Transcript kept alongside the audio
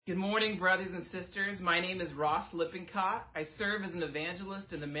Good morning, brothers and sisters. My name is Ross Lippincott. I serve as an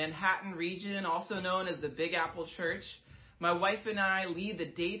evangelist in the Manhattan region, also known as the Big Apple Church. My wife and I lead the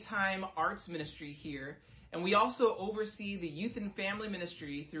daytime arts ministry here, and we also oversee the youth and family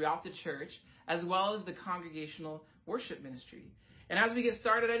ministry throughout the church, as well as the congregational worship ministry. And as we get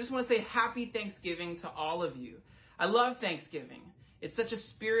started, I just want to say happy Thanksgiving to all of you. I love Thanksgiving. It's such a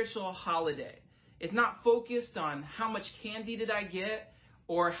spiritual holiday. It's not focused on how much candy did I get,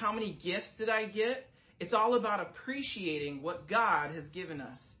 or how many gifts did I get? It's all about appreciating what God has given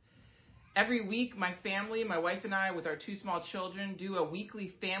us. Every week, my family, my wife and I, with our two small children, do a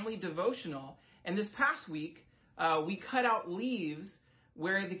weekly family devotional. And this past week, we cut out leaves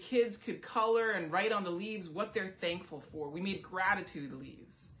where the kids could color and write on the leaves what they're thankful for. We made gratitude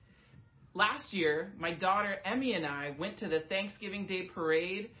leaves. Last year, my daughter Emmy and I went to the Thanksgiving Day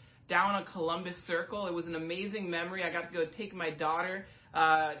parade down on Columbus Circle. It was an amazing memory. I got to go take my daughter.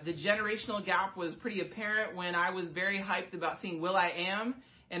 The generational gap was pretty apparent when I was very hyped about seeing will.i.am,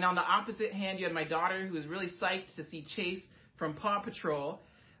 and on the opposite hand, you had my daughter who was really psyched to see Chase from Paw Patrol.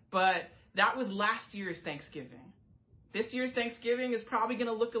 But that was last year's Thanksgiving. This year's Thanksgiving is probably going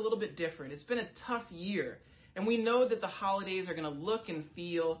to look a little bit different. It's been a tough year, and we know that the holidays are going to look and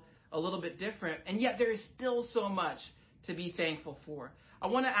feel a little bit different, and yet there is still so much to be thankful for. I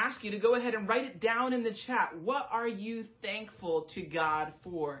want to ask you to go ahead and write it down in the chat. What are you thankful to God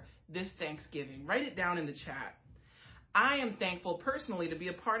for this Thanksgiving? Write it down in the chat. I am thankful personally to be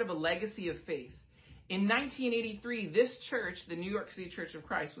a part of a legacy of faith. In 1983, this church, the New York City Church of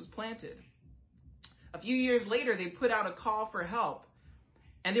Christ, was planted. A few years later, they put out a call for help,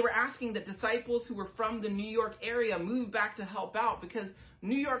 and they were asking that disciples who were from the New York area move back to help out, because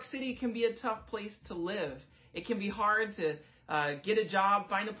New York City can be a tough place to live. It can be hard to get a job,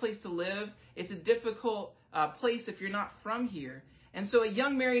 find a place to live. It's a difficult place if you're not from here. And so a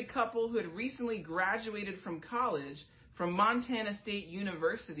young married couple who had recently graduated from college from Montana State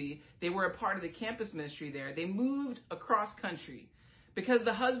University, they were a part of the campus ministry there. They moved across country because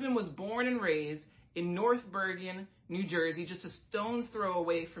the husband was born and raised in North Bergen, New Jersey, just a stone's throw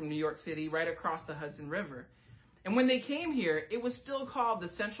away from New York City, right across the Hudson River. And when they came here, it was still called the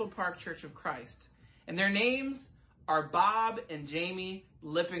Central Park Church of Christ. And their names are Bob and Jamie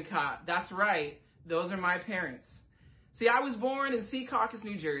Lippincott. That's right. Those are my parents. See, I was born in Secaucus,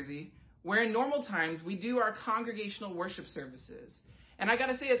 New Jersey, where in normal times we do our congregational worship services. And I got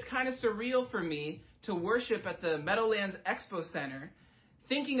to say, it's kind of surreal for me to worship at the Meadowlands Expo Center,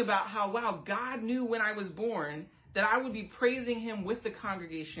 thinking about how, wow, God knew when I was born that I would be praising him with the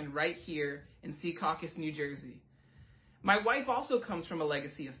congregation right here in Secaucus, New Jersey. My wife also comes from a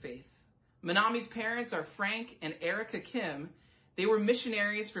legacy of faith. Manami's parents are Frank and Erica Kim. They were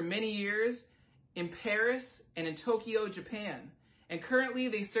missionaries for many years in Paris and in Tokyo, Japan. And currently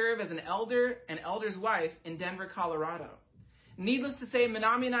they serve as an elder and elder's wife in Denver, Colorado. Needless to say,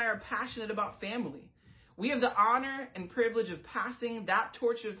 Manami and I are passionate about family. We have the honor and privilege of passing that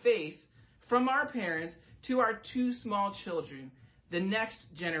torch of faith from our parents to our two small children, the next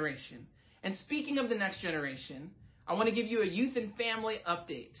generation. And speaking of the next generation, I want to give you a youth and family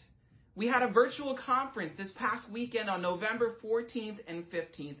update. We had a virtual conference this past weekend on November 14th and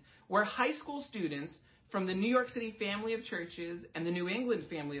 15th, where high school students from the New York City Family of Churches and the New England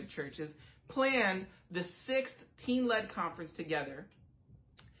Family of Churches planned the 6th teen-led conference together.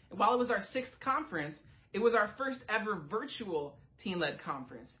 And while it was our 6th conference, it was our first ever virtual teen-led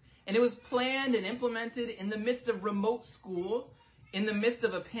conference. And it was planned and implemented in the midst of remote school, in the midst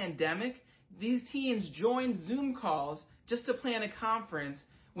of a pandemic. These teens joined Zoom calls just to plan a conference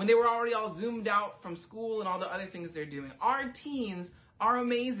when they were already all zoomed out from school and all the other things they're doing. Our teens are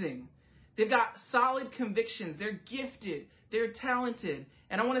amazing. They've got solid convictions. They're gifted. They're talented.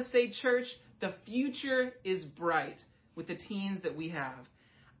 And I want to say, church, the future is bright with the teens that we have.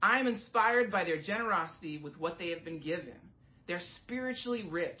 I'm inspired by their generosity with what they have been given. They're spiritually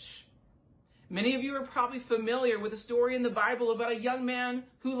rich. Many of you are probably familiar with a story in the Bible about a young man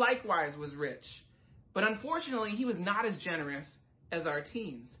who likewise was rich. But unfortunately, he was not as generous as our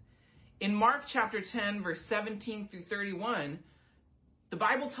teens. In Mark chapter 10, verse 17 through 31, the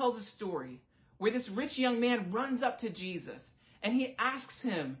Bible tells a story where this rich young man runs up to Jesus and he asks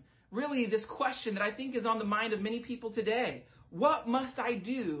him really this question that I think is on the mind of many people today. What must I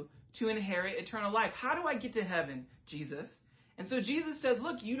do to inherit eternal life? How do I get to heaven, Jesus? And so Jesus says,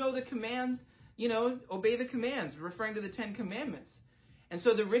 look, you know the commands, obey the commands, referring to the 10 commandments. And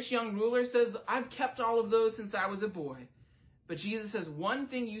so the rich young ruler says, I've kept all of those since I was a boy. But Jesus says, one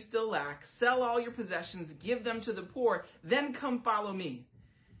thing you still lack, sell all your possessions, give them to the poor, then come follow me.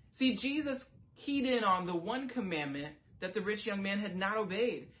 See, Jesus keyed in on the one commandment that the rich young man had not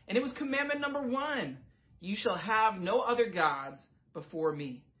obeyed. And it was commandment number 1. You shall have no other gods before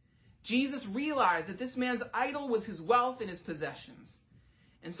me. Jesus realized that this man's idol was his wealth and his possessions.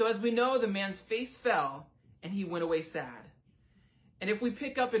 And so as we know, the man's face fell and he went away sad. And if we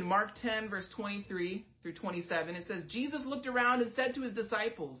pick up in Mark 10, verse 23 through 27, it says, Jesus looked around and said to his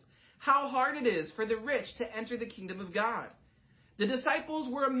disciples, how hard it is for the rich to enter the kingdom of God. The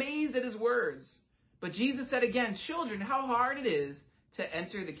disciples were amazed at his words. But Jesus said again, children, how hard it is to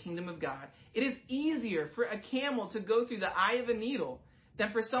enter the kingdom of God. It is easier for a camel to go through the eye of a needle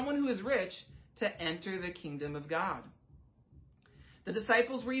than for someone who is rich to enter the kingdom of God. The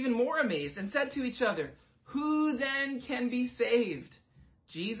disciples were even more amazed and said to each other, who then can be saved?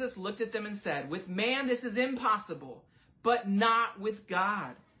 Jesus looked at them and said, with man this is impossible, but not with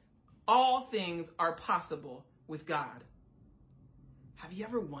God. All things are possible with God. Have you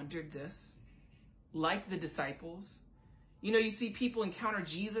ever wondered this? Like the disciples? You know, you see people encounter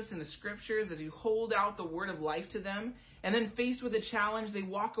Jesus in the scriptures as you hold out the word of life to them, and then faced with a challenge, they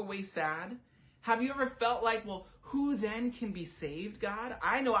walk away sad. Have you ever felt like, well, who then can be saved, God?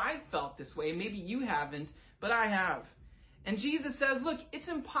 I know I've felt this way. Maybe you haven't, but I have. And Jesus says, look, it's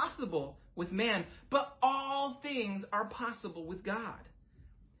impossible with man, but all things are possible with God.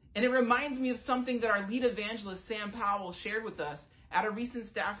 And it reminds me of something that our lead evangelist, Sam Powell, shared with us at a recent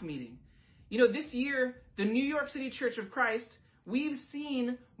staff meeting. You know, this year, the New York City Church of Christ, we've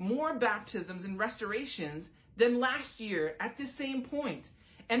seen more baptisms and restorations than last year at this same point.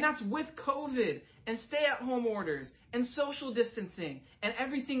 And that's with COVID and stay-at-home orders and social distancing and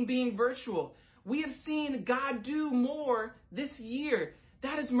everything being virtual. We have seen God do more this year.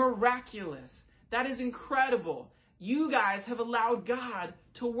 That is miraculous. That is incredible. You guys have allowed God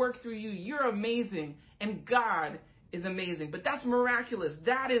to work through you. You're amazing, and God is amazing. But that's miraculous.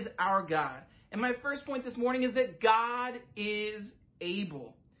 That is our God. And my first point this morning is that God is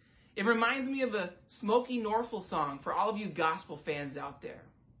able. It reminds me of a Smokey Norfolk song for all of you gospel fans out there.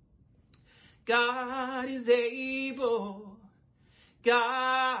 God is able.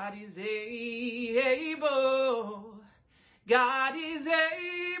 God is able. God is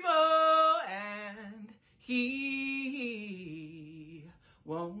able, and He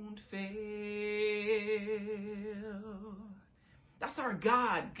won't fail. That's our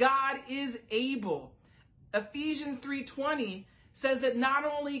God. God is able. Ephesians 3:20 says that not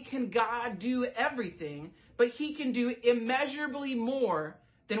only can God do everything, but He can do immeasurably more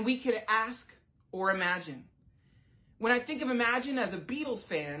than we could ask or imagine. When I think of Imagine as a Beatles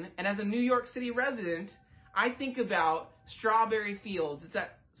fan and as a New York City resident, I think about Strawberry Fields. It's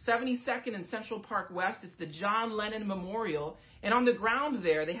at 72nd and Central Park West. It's the John Lennon Memorial. And on the ground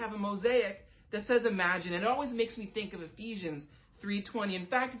there, they have a mosaic that says Imagine. And it always makes me think of Ephesians 3:20. In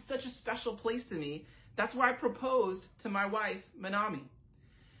fact, it's such a special place to me. That's where I proposed to my wife, Manami.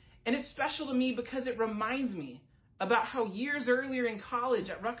 And it's special to me because it reminds me about how years earlier in college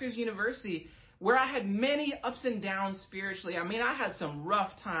at Rutgers University, where I had many ups and downs spiritually. I mean, I had some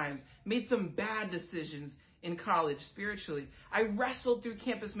rough times, made some bad decisions in college spiritually. I wrestled through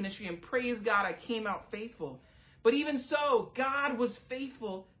campus ministry, and praise God, I came out faithful. But even so, God was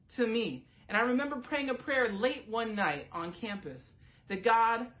faithful to me. And I remember praying a prayer late one night on campus that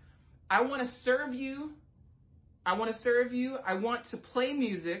God, I want to serve you. I want to serve you. I want to play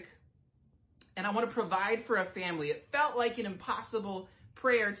music, and I want to provide for a family. It felt like an impossible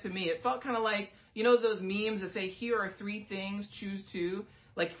prayer to me. It felt kind of like, you know, those memes that say, here are 3 things, choose 2.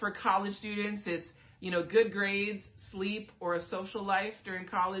 Like for college students, it's, you know, good grades, sleep, or a social life during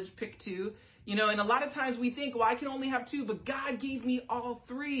college, pick 2. You know, and a lot of times we think, well, I can only have 2, but God gave me all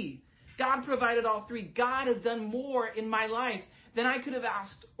 3. God provided all 3. God has done more in my life than I could have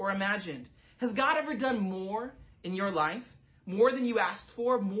asked or imagined. Has God ever done more in your life? More than you asked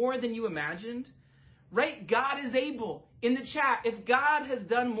for? More than you imagined? Right? God is able. In the chat, if God has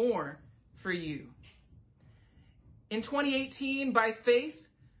done more for you. In 2018, by faith,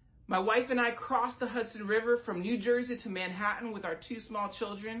 my wife and I crossed the Hudson River from New Jersey to Manhattan with our 2 small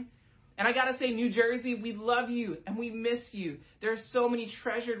children. And I gotta say, New Jersey, we love you and we miss you. There are so many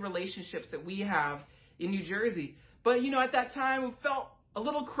treasured relationships that we have in New Jersey. But, you know, at that time, it felt a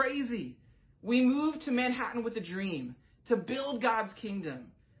little crazy. We moved to Manhattan with a dream to build God's kingdom.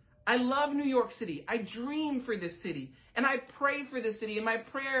 I love New York City. I dream for this city, and I pray for this city. And my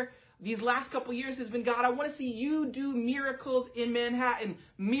prayer these last couple years has been, God, I want to see you do miracles in Manhattan,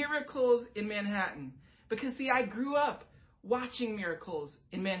 miracles in Manhattan. Because, see, I grew up watching miracles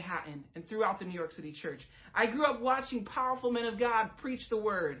in Manhattan and throughout the New York City church. I grew up watching powerful men of God preach the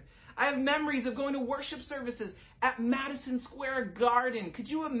word. I have memories of going to worship services at Madison Square Garden. Could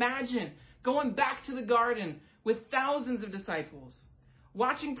you imagine going back to the garden with thousands of disciples.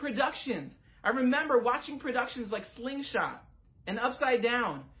 Watching productions. I remember watching productions like Slingshot and Upside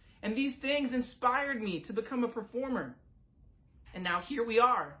Down, and these things inspired me to become a performer. And now here we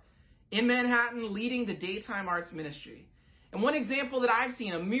are in Manhattan leading the daytime arts ministry. And one example that I've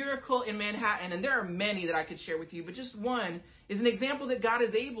seen, a miracle in Manhattan, and there are many that I could share with you, but just one is an example that God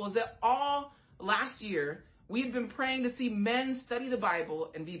is able, is that all last year we had been praying to see men study the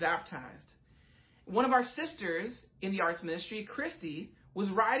Bible and be baptized. One of our sisters in the arts ministry, Christy, was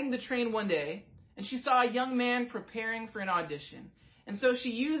riding the train one day, and she saw a young man preparing for an audition. And so she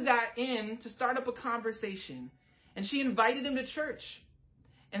used that to start up a conversation, and she invited him to church.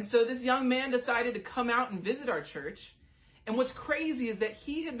 And so this young man decided to come out and visit our church. And what's crazy is that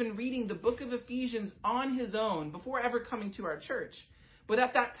he had been reading the book of Ephesians on his own before ever coming to our church. But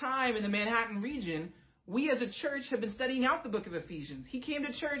at that time in the Manhattan region, we as a church had been studying out the book of Ephesians. He came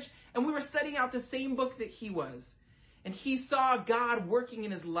to church and we were studying out the same book that he was. And he saw God working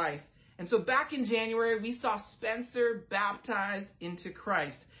in his life. And so back in January, we saw Spencer baptized into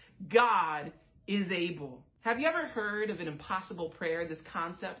Christ. God is able. Have you ever heard of an impossible prayer, this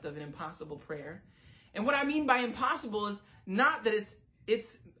concept of an impossible prayer? And what I mean by impossible is not that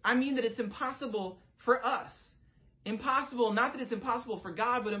I mean that it's impossible for us. Impossible, not that it's impossible for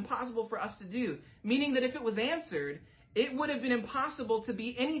God, but impossible for us to do. Meaning that if it was answered, it would have been impossible to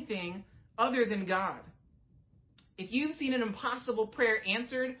be anything other than God. If you've seen an impossible prayer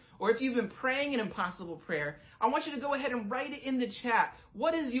answered, or if you've been praying an impossible prayer, I want you to go ahead and write it in the chat.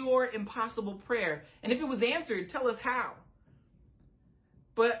 What is your impossible prayer? And if it was answered, tell us how.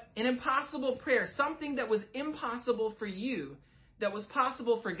 But an impossible prayer, something that was impossible for you, that was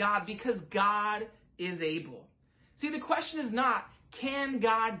possible for God because God is able. See, the question is not, can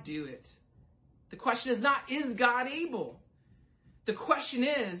God do it? The question is not, is God able? The question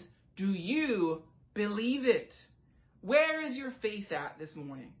is, do you believe it? Where is your faith at this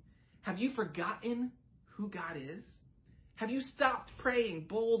morning? Have you forgotten who God is? Have you stopped praying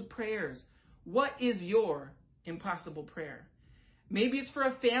bold prayers? What is your impossible prayer? Maybe it's for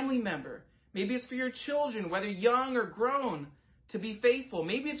a family member. Maybe it's for your children, whether young or grown, to be faithful.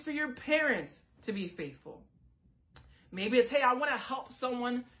 Maybe it's for your parents to be faithful. Maybe it's, hey, I want to help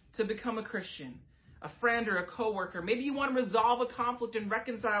someone to become a Christian, a friend or a coworker. Maybe you want to resolve a conflict and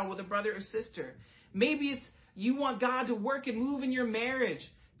reconcile with a brother or sister. Maybe it's you want God to work and move in your marriage,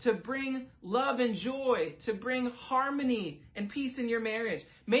 to bring love and joy, to bring harmony and peace in your marriage.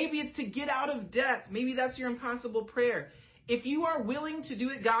 Maybe it's to get out of debt. Maybe that's your impossible prayer. If you are willing to do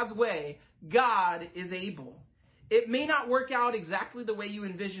it God's way, God is able. It may not work out exactly the way you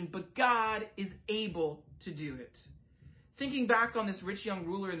envision, but God is able to do it. Thinking back on this rich young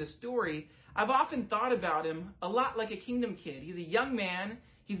ruler in the story, I've often thought about him a lot like a kingdom kid. He's a young man.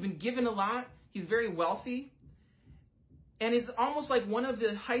 He's been given a lot. He's very wealthy. And it's almost like one of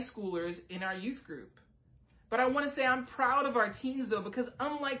the high schoolers in our youth group. But I want to say I'm proud of our teens, though, because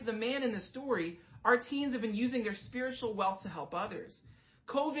unlike the man in the story, our teens have been using their spiritual wealth to help others.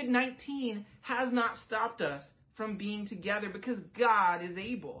 COVID-19 has not stopped us from being together because God is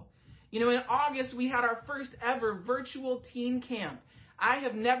able. You know, in August, we had our first ever virtual teen camp. I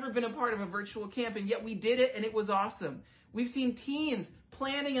have never been a part of a virtual camp, and yet we did it, and it was awesome. We've seen teens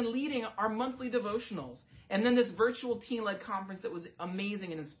planning and leading our monthly devotionals, and then this virtual teen-led conference that was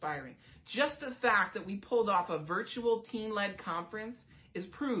amazing and inspiring. Just the fact that we pulled off a virtual teen-led conference is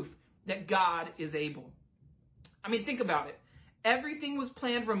proof that God is able. I mean, think about it. Everything was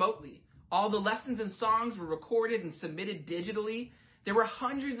planned remotely. All the lessons and songs were recorded and submitted digitally. There were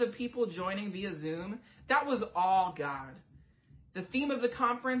hundreds of people joining via Zoom. That was all God. The theme of the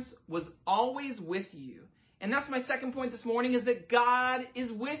conference was always with you. And that's my second point this morning, is that God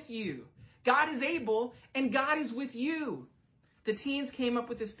is with you. God is able, and God is with you. The teens came up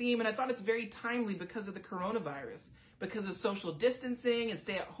with this theme, and I thought it's very timely because of the coronavirus, because of social distancing and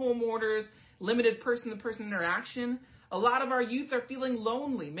stay-at-home orders, limited person-to-person interaction. A lot of our youth are feeling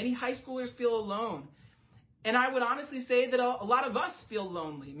lonely. Many high schoolers feel alone. And I would honestly say that a lot of us feel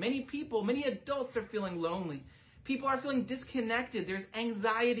lonely. Many people, many adults are feeling lonely. People are feeling disconnected. There's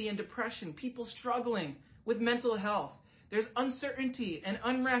anxiety and depression. People struggling with mental health. There's uncertainty and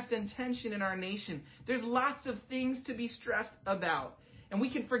unrest and tension in our nation. There's lots of things to be stressed about. And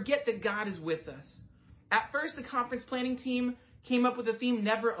we can forget that God is with us. At first, the conference planning team came up with the theme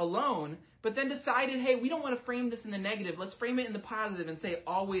Never Alone, but then decided, hey, we don't want to frame this in the negative. Let's frame it in the positive and say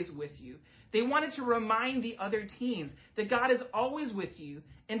always with you. They wanted to remind the other teens that God is always with you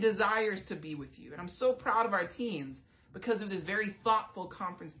and desires to be with you. And I'm so proud of our teens because of this very thoughtful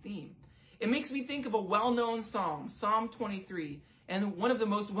conference theme. It makes me think of a well-known psalm, Psalm 23, and one of the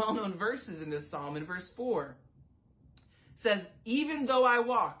most well-known verses in this psalm, in verse 4. says, even though I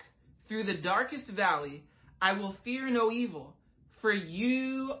walk through the darkest valley, I will fear no evil, for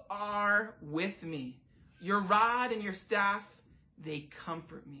you are with me. Your rod and your staff, they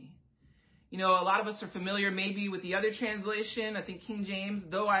comfort me. You know, a lot of us are familiar maybe with the other translation, I think King James,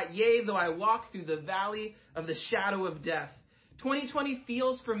 though I walk through the valley of the shadow of death. 2020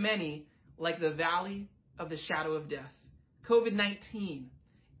 feels for many like the valley of the shadow of death. COVID-19,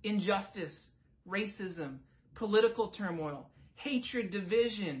 injustice, racism, political turmoil, hatred,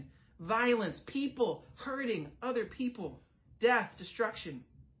 division, violence, people hurting other people, death, destruction,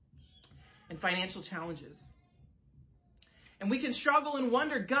 and financial challenges. And we can struggle and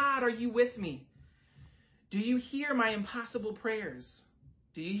wonder, God, are you with me? Do you hear my impossible prayers?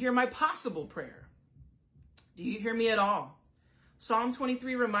 Do you hear my possible prayer? Do you hear me at all? Psalm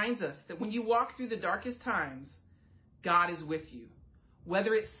 23 reminds us that when you walk through the darkest times, God is with you.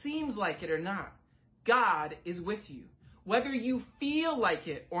 Whether it seems like it or not, God is with you. Whether you feel like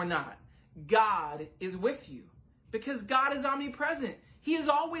it or not, God is with you. Because God is omnipresent. He is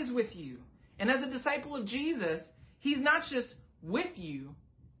always with you. And as a disciple of Jesus, He's not just with you,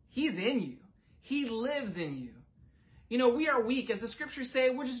 He's in you. He lives in you. You know, we are weak. As the scriptures say,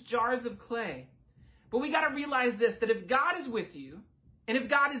 we're just jars of clay. But we got to realize this, that if God is with you, and if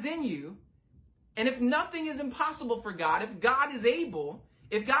God is in you, and if nothing is impossible for God, if God is able,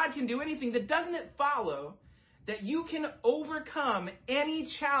 if God can do anything, then doesn't it follow that you can overcome any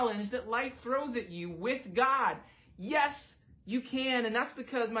challenge that life throws at you with God? Yes, you can. And that's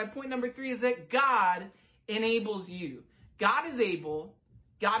because my point number 3 is that God enables you. God is able,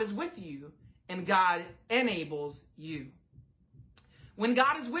 God is with you, and God enables you. When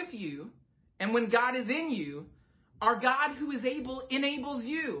God is with you, and when God is in you, our God who is able enables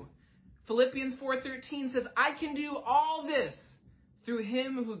you. Philippians 4:13 says, I can do all this through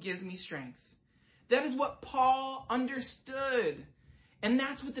Him who gives me strength. That is what Paul understood. And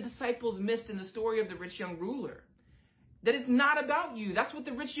that's what the disciples missed in the story of the rich young ruler. That it's not about you. That's what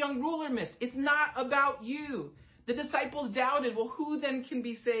the rich young ruler missed. It's not about you. The disciples doubted, well, who then can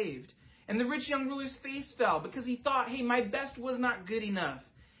be saved? And the rich young ruler's face fell because he thought, hey, my best was not good enough.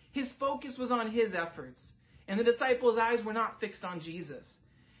 His focus was on his efforts. And the disciples' eyes were not fixed on Jesus.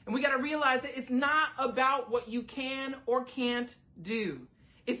 And we got to realize that it's not about what you can or can't do.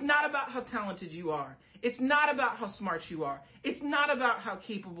 It's not about how talented you are. It's not about how smart you are. It's not about how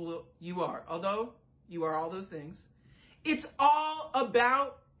capable you are, although you are all those things. It's all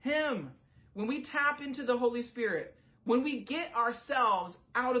about Him. When we tap into the Holy Spirit, when we get ourselves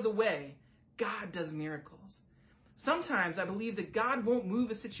out of the way, God does miracles. Sometimes I believe that God won't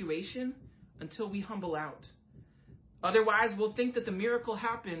move a situation until we humble out. Otherwise, we'll think that the miracle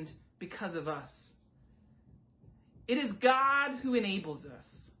happened because of us. It is God who enables us.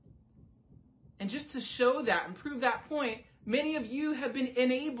 And just to show that and prove that point, many of you have been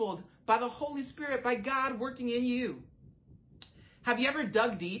enabled by the Holy Spirit, by God working in you. Have you ever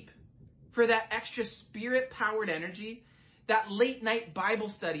dug deep for that extra Spirit-powered energy? That late night Bible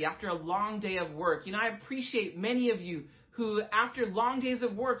study after a long day of work. You know, I appreciate many of you who, after long days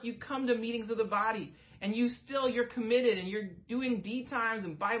of work, you come to meetings of the body and you're committed and you're doing D times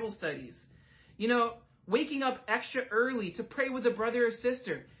and Bible studies. You know, waking up extra early to pray with a brother or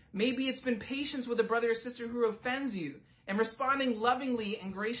sister. Maybe it's been patience with a brother or sister who offends you and responding lovingly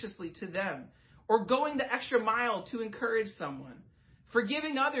and graciously to them. Or going the extra mile to encourage someone.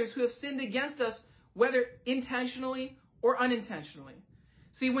 Forgiving others who have sinned against us, whether intentionally or unintentionally.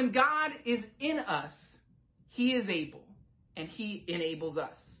 See, when God is in us, He is able, and He enables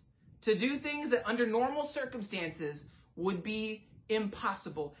us to do things that under normal circumstances would be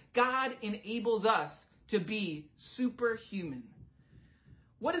impossible. God enables us to be superhuman.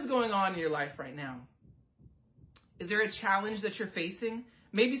 What is going on in your life right now? Is there a challenge that you're facing?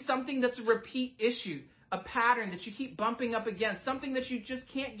 Maybe something that's a repeat issue, a pattern that you keep bumping up against, something that you just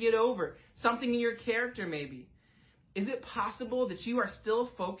can't get over, something in your character maybe. Is it possible that you are still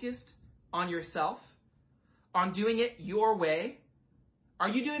focused on yourself, on doing it your way? Are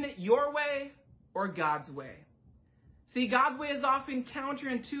you doing it your way or God's way? See, God's way is often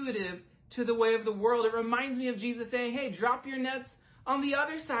counterintuitive to the way of the world. It reminds me of Jesus saying, hey, drop your nets on the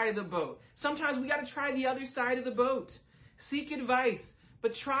other side of the boat. Sometimes we got to try the other side of the boat. Seek advice,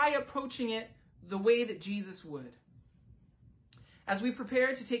 but try approaching it the way that Jesus would. As we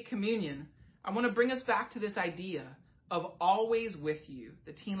prepare to take communion, I want to bring us back to this idea of always with you,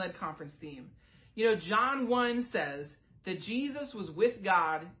 the teen-led conference theme. You know, John 1 says that Jesus was with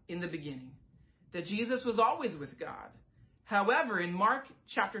God in the beginning, that Jesus was always with God. However, in Mark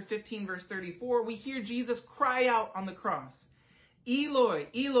chapter 15, verse 34, we hear Jesus cry out on the cross, Eloi,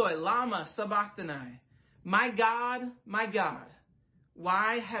 Eloi, lama sabachthani. my God,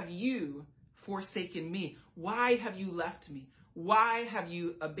 why have you forsaken me? Why have you left me? Why have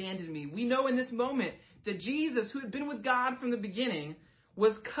you abandoned me? We know in this moment that Jesus, who had been with God from the beginning,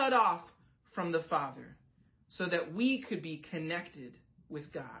 was cut off from the Father so that we could be connected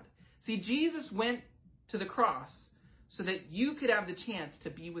with God. See, Jesus went to the cross so that you could have the chance to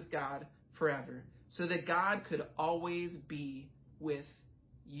be with God forever, so that God could always be with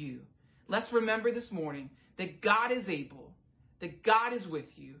you. Let's remember this morning that God is able, that God is with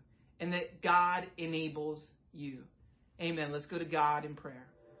you, and that God enables you. Amen. Let's go to God in prayer.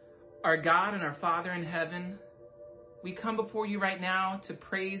 Our God and our Father in heaven, we come before you right now to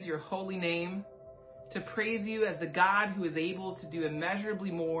praise your holy name, to praise you as the God who is able to do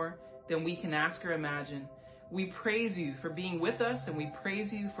immeasurably more than we can ask or imagine. We praise you for being with us, and we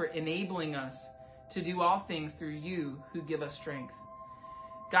praise you for enabling us to do all things through you who give us strength.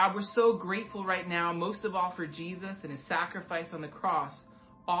 God, we're so grateful right now, most of all for Jesus and his sacrifice on the cross,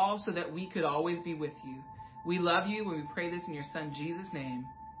 all so that we could always be with you. We love you, and we pray this in your Son, Jesus' name.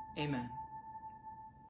 Amen.